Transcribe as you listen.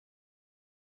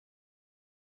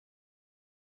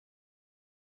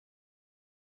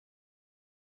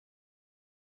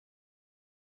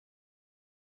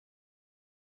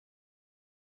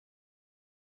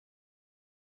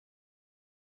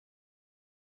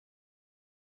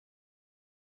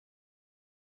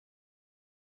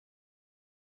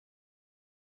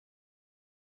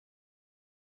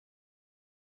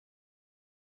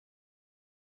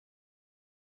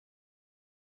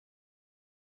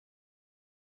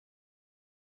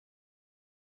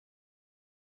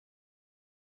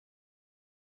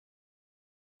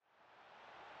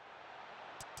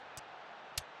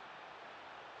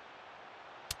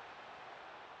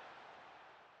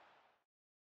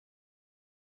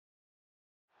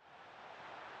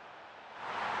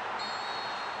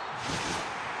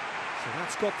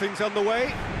That's got things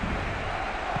underway.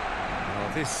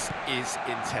 Well, this is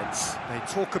intense. They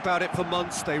talk about it for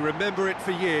months, they remember it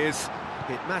for years.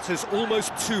 It matters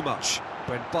almost too much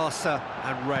when Barca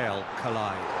and Real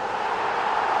collide.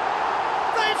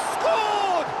 They've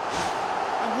scored!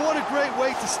 And what a great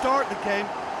way to start the game,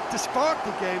 to spark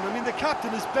the game. I mean, the captain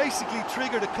has basically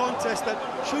triggered a contest that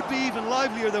should be even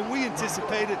livelier than we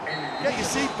anticipated. Get your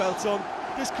seatbelts on,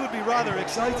 this could be rather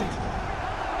exciting.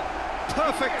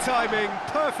 Perfect timing,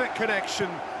 perfect connection,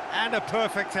 and a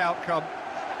perfect outcome.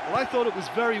 Well, I thought it was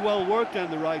very well worked down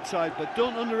the right side, but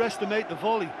don't underestimate the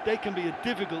volley. They can be a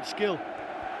difficult skill.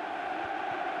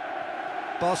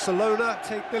 Barcelona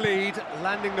take the lead,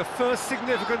 landing the first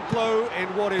significant blow in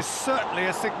what is certainly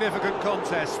a significant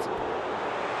contest.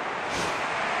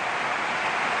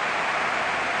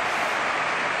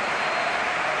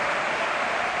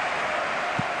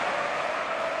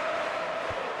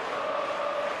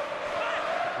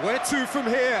 Where to from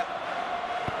here?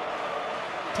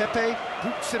 Pepe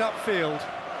boots it upfield.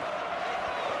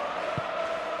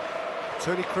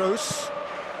 Toni Kroos.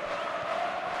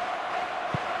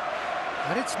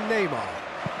 And it's Neymar.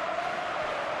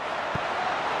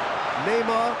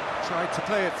 Neymar tried to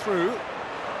play it through.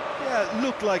 Yeah, it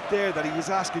looked like there that he was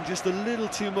asking just a little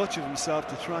too much of himself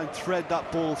to try and thread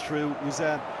that ball through. It was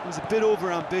a bit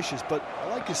over-ambitious, but I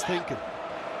like his thinking.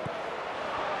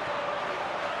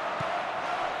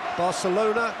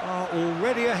 Barcelona are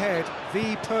already ahead,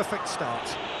 the perfect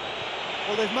start.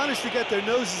 Well, they've managed to get their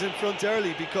noses in front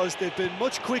early because they've been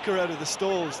much quicker out of the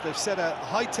stalls. They've set a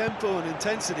high tempo and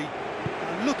intensity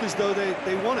and look as though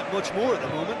they want it much more at the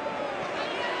moment.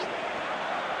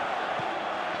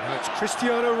 Now it's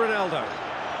Cristiano Ronaldo.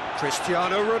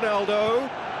 Cristiano Ronaldo.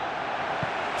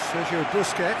 Sergio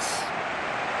Busquets.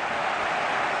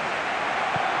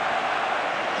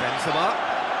 Benzema.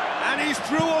 And he's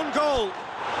through on goal.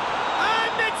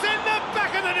 And it's in the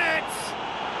back of the net!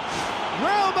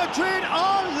 Real Madrid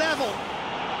are level.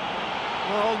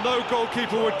 Well, no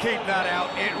goalkeeper would keep that out.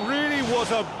 It really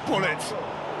was a bullet.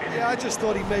 Yeah, I just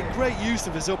thought he made great use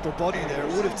of his upper body there.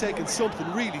 It would have taken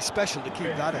something really special to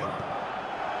keep that out.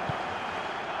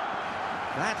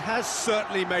 That has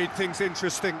certainly made things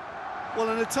interesting. Well,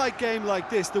 in a tight game like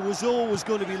this, there was always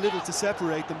going to be little to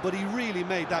separate them, but he really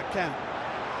made that count.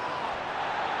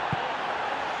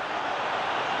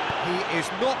 He is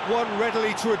not one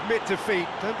readily to admit defeat.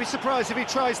 Don't be surprised if he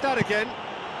tries that again.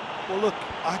 Well, look,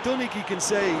 I don't think he can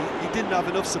say he didn't have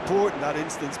enough support in that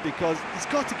instance, because he's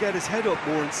got to get his head up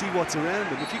more and see what's around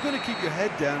him. If you're going to keep your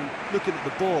head down looking at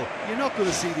the ball, you're not going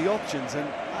to see the options, and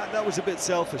that was a bit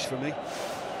selfish for me.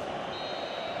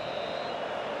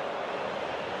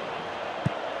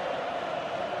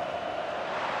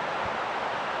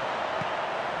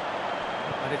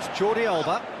 And it's Jordi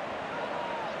Alba.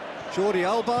 Jordi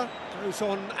Alba goes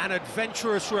on an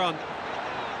adventurous run.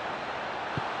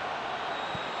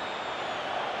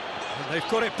 And they've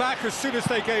got it back as soon as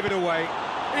they gave it away.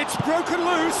 It's broken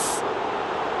loose.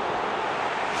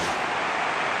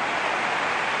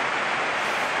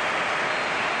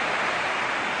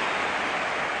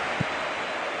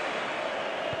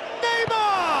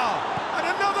 Neymar! And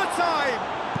another time!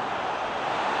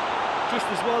 Just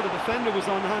as well the defender was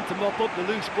on hand to mop up the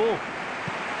loose ball.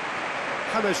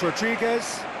 James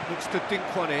Rodriguez looks to dink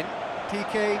one in.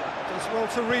 Piqué does well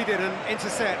to read it and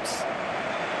intercepts.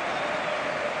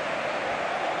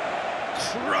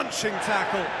 Crunching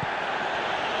tackle.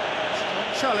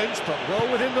 Strong challenge, but well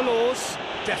within the laws.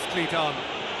 Deftly done.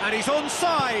 And he's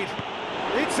onside.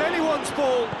 It's anyone's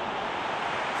ball.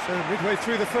 So midway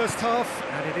through the first half,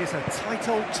 and it is a tight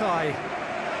old tie.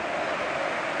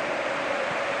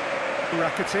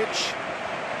 Rakitic.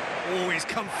 Oh, he's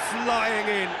come flying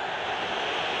in.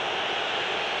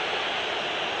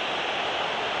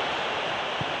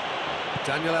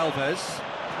 Daniel Alves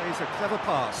plays a clever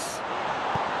pass.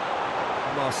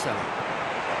 Marcelo.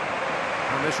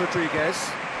 James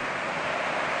Rodriguez.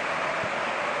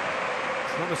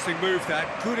 Promising move that.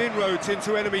 Good inroads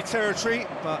into enemy territory,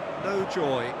 but no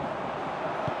joy.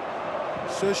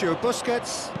 Sergio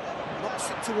Busquets knocks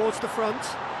it towards the front.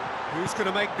 Who's going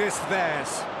to make this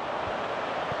theirs?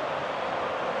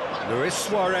 Luis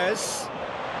Suarez.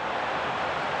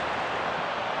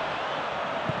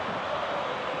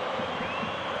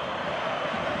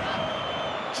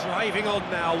 Driving on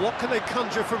now, what can they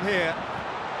conjure from here?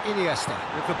 Iniesta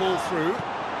with the ball through.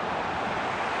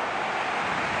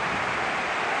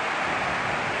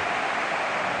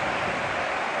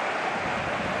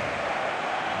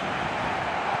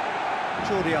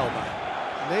 Jordi Alba.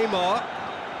 Neymar.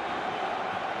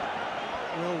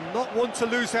 Will not want to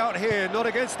lose out here, not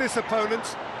against this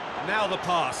opponent. Now the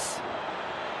pass.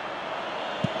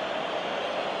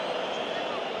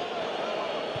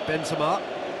 Benzema.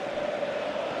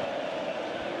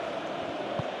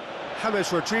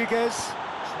 James Rodriguez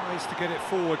tries to get it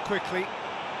forward quickly.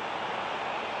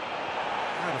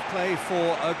 Out of play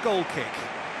for a goal kick.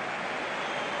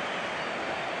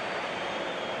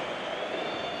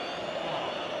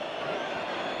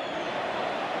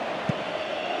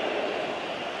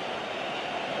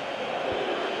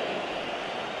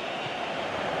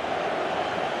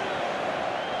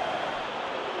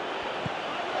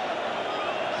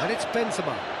 And it's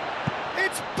Benzema.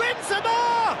 It's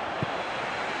Benzema!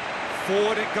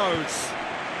 Forward it goes.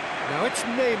 Now it's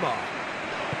Neymar.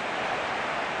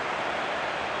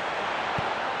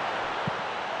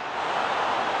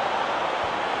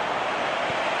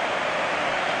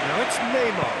 Now it's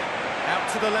Neymar. Out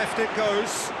to the left it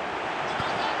goes.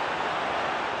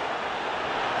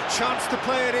 A chance to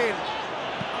play it in.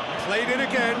 Played it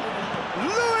again.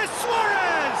 Luis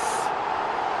Suarez!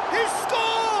 He's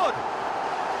scored!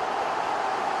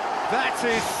 That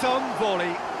is some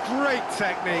volley. Great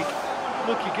technique.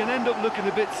 Look, you can end up looking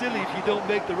a bit silly if you don't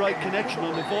make the right connection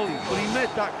on the volley, but he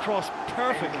met that cross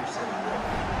perfectly.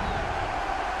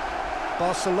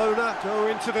 Barcelona go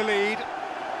into the lead.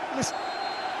 Listen.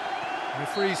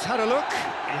 Referee's had a look,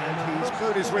 and he's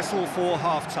blown his whistle for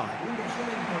half-time.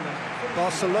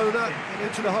 Barcelona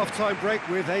into the half-time break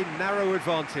with a narrow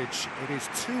advantage. It is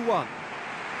 2-1.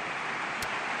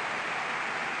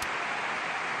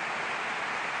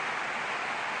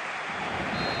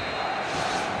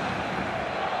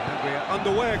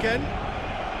 Underway again.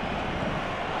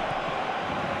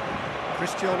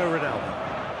 Cristiano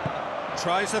Ronaldo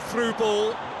tries a through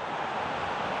ball,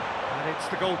 and it's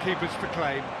the goalkeepers to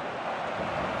claim.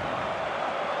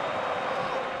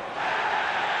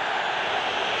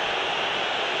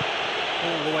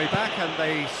 All the way back, and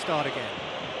they start again.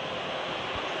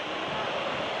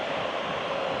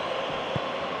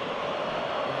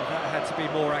 Well, that had to be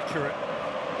more accurate.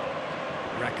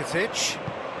 Rakitic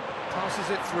passes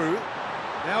it through.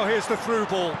 Now here's the through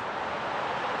ball.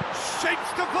 Shapes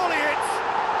to volley it.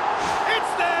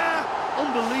 It's there.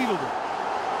 Unbelievable.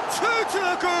 Two to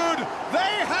the good.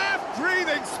 They have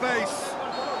breathing space.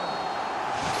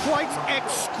 Quite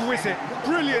exquisite.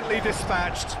 Brilliantly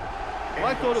dispatched.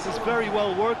 I thought it was very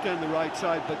well worked down the right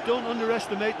side, but don't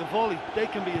underestimate the volley. They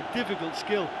can be a difficult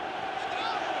skill.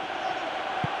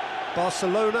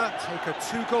 Barcelona take a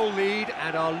 2-goal lead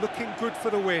and are looking good for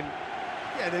the win.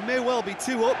 Yeah, they may well be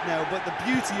 2 up now, but the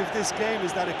beauty of this game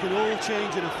is that it can all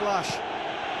change in a flash.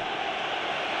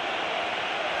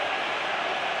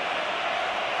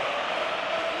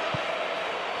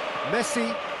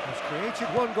 Messi has created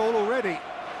 1 goal already.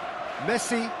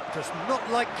 Messi does not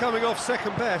like coming off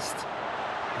second best.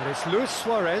 And it's Luis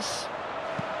Suarez.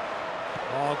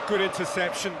 Oh, good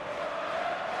interception.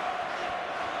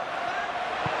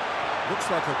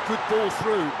 Looks like a good ball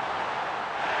through.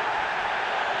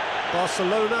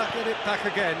 Barcelona get it back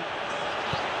again.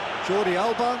 Jordi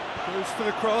Alba goes for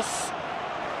the cross.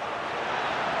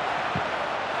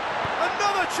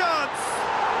 Another chance!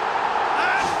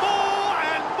 And more,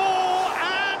 and more,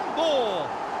 and more!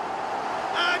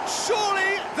 And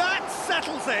surely that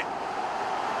settles it!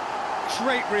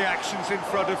 Great reactions in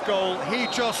front of goal. He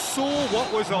just saw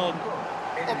what was on.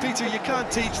 Oh, Peter, you can't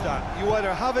teach that. You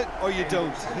either have it or you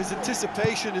don't. His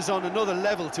anticipation is on another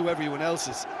level to everyone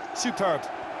else's. Superb.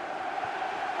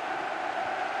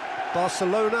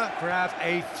 Barcelona grab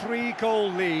a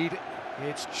 3-goal lead.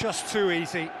 It's just too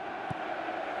easy.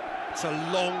 It's a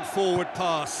long forward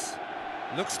pass.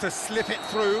 Looks to slip it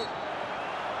through.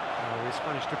 Oh, he's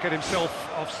managed to get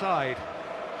himself offside.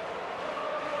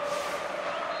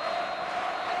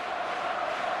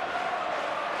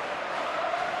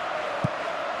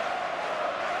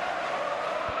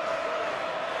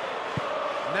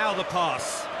 Now the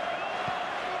pass.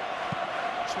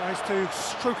 Tries to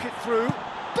stroke it through.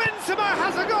 Benzema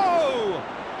has a go!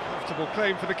 Comfortable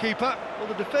claim for the keeper. Well,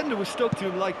 the defender was stuck to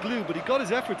him like glue, but he got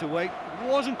his effort away.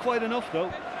 Wasn't quite enough, though.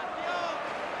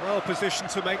 Well positioned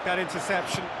to make that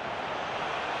interception.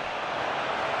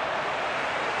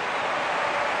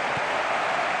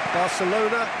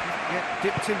 Barcelona get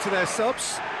dipped into their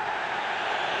subs.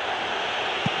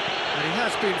 And he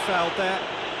has been fouled there.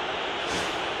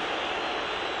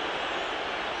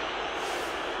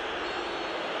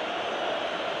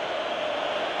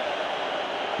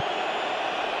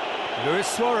 Luis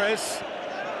Suarez.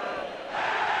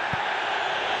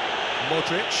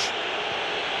 Modric.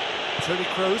 Toni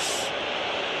Kroos.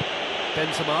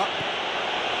 Benzema.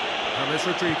 James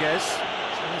Rodriguez.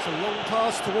 So there's a long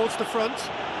pass towards the front.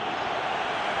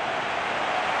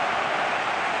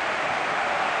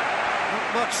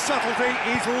 Not much subtlety,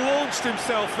 he's launched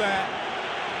himself there.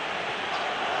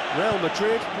 Real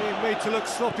Madrid being made to look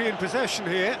sloppy in possession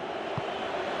here.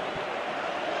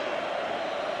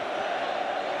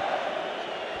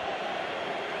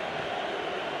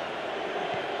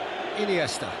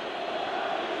 Iniesta.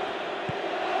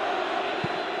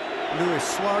 Luis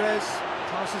Suarez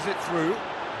passes it through.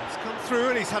 He's come through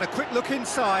and he's had a quick look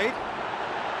inside.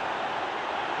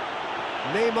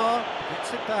 Neymar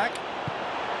gets it back.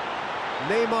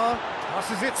 Neymar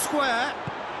passes it square.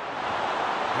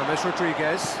 James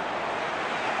Rodriguez.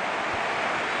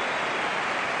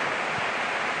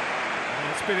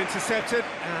 And it's been intercepted,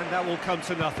 and that will come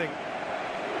to nothing.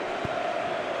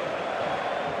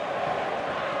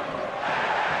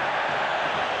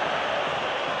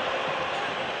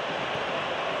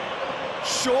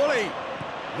 Surely,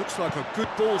 looks like a good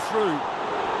ball through.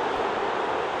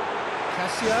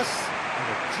 Casillas, and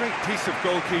a great piece of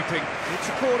goalkeeping. It's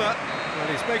a corner, and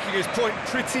he's making his point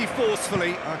pretty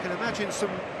forcefully. I can imagine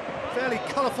some fairly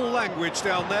colourful language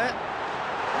down there.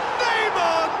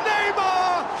 Neymar!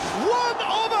 Neymar! One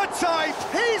of a type!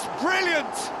 He's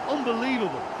brilliant!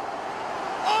 Unbelievable.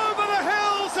 Over the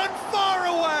hills and far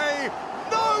away!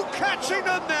 No catching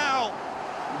them now!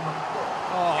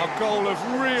 Oh, a goal of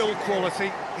real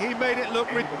quality. He made it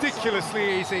look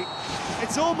ridiculously easy.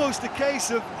 It's almost a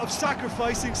case of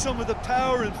sacrificing some of the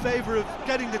power in favour of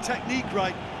getting the technique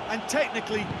right, and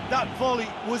technically that volley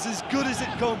was as good as it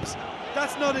comes.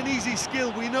 That's not an easy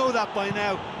skill, we know that by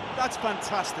now. That's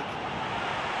fantastic.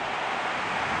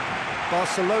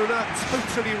 Barcelona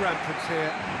totally rampant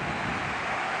here.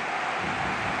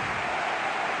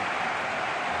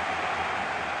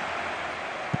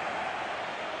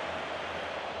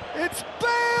 It's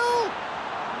Bale!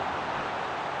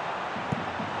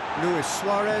 Luis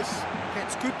Suarez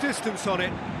gets good distance on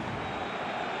it.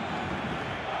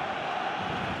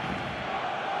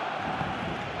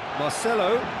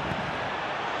 Marcelo.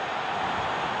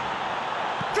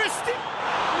 Christie!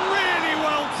 Really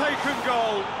well taken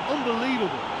goal.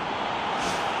 Unbelievable.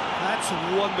 That's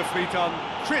wonderfully done.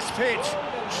 Crisp hit,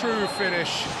 true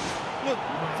finish. Look,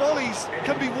 volleys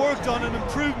can be worked on and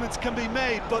improvements can be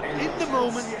made, but in the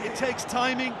moment it takes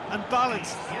timing and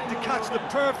balance to catch the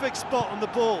perfect spot on the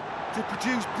ball to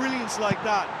produce brilliance like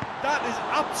that. That is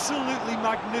absolutely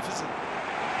magnificent.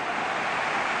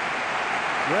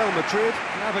 Real Madrid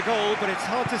have a goal, but it's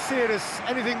hard to see it as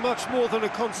anything much more than a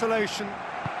consolation.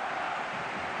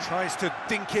 Tries to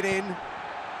dink it in.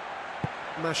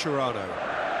 Mascherano.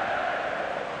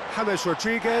 James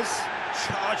Rodriguez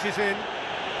charges in.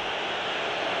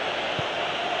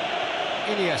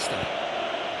 Iniesta.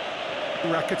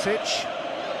 Rakitic.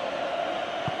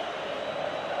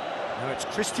 Now it's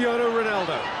Cristiano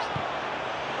Ronaldo.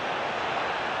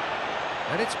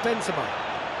 And it's Benzema.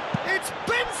 It's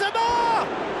Benzema!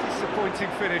 Disappointing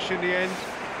finish in the end.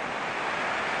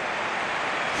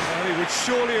 Well, he would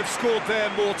surely have scored there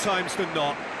more times than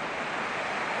not.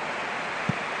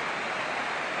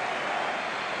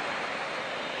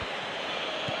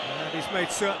 And he's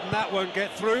made certain that won't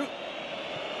get through.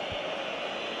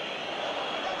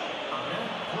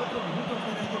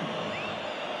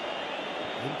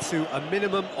 Into a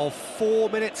minimum of 4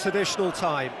 minutes additional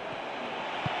time.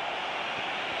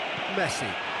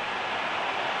 Messi.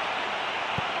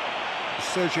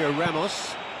 Sergio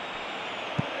Ramos.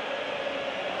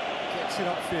 Gets it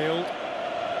upfield.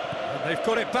 And they've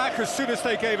got it back as soon as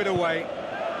they gave it away.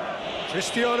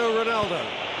 Cristiano Ronaldo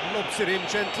lobs it in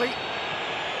gently.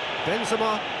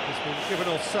 Benzema has been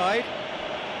given offside.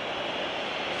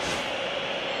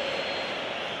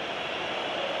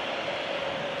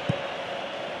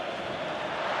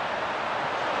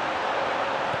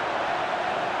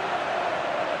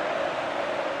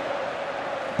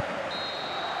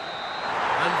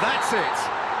 That's it.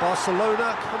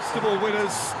 Barcelona, comfortable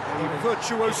winners. A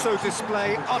virtuoso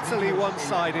display, utterly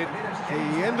one-sided.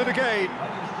 The end of the game.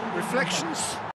 Reflections?